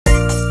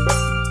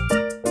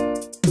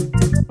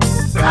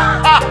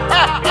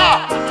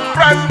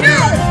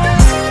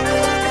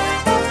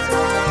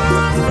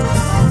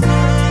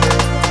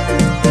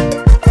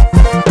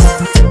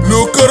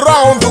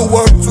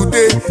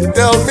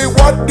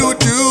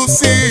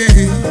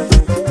see?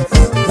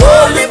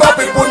 Only my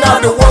people now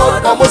the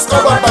world almost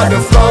covered by the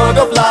flood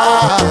of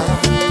life.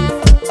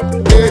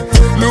 Hey,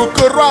 look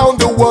around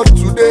the world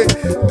today,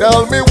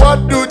 tell me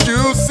what do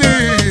you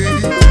see?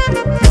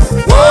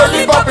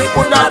 Only my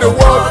people now the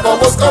world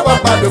almost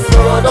covered by the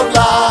flood of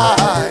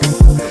life.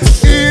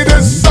 It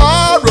is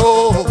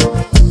sorrow,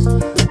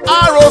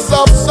 arrows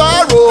of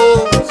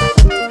sorrow,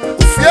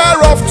 fear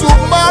of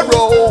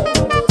tomorrow,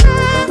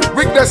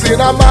 weakness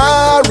in our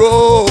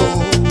marrow.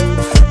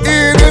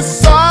 It is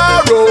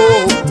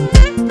sorrow,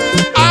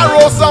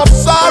 arrows of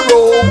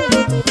sorrow,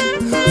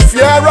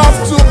 fear of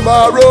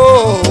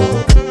tomorrow,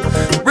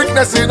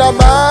 weakness in our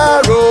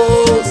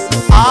marrows.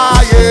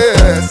 Ah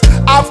yes,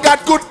 I've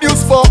got good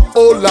news for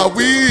all of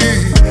we,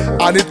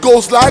 and it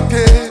goes like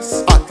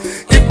this.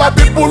 If my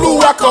people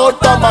who are called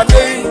by my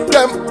name,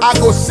 them I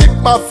go seek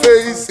my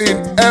face in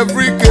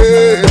every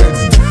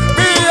case.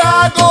 Me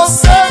I go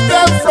save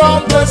them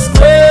from the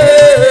disgrace,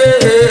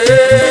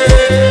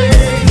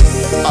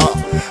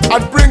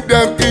 and bring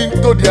them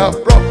into their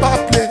proper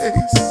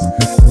place.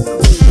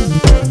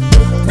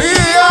 Me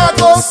I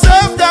go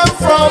save them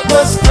from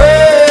the disgrace,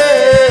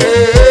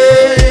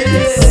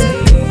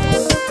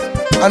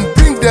 and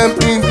bring them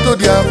into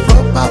their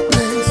proper place.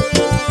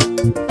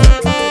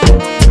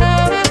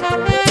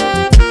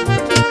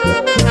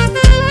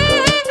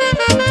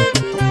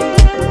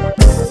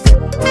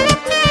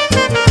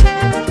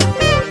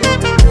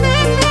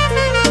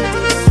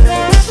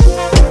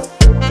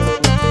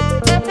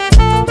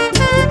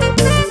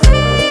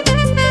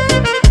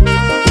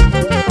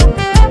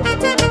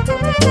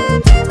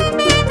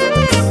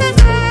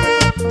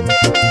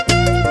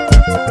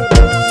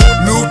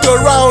 Look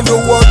around the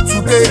world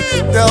today,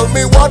 tell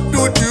me what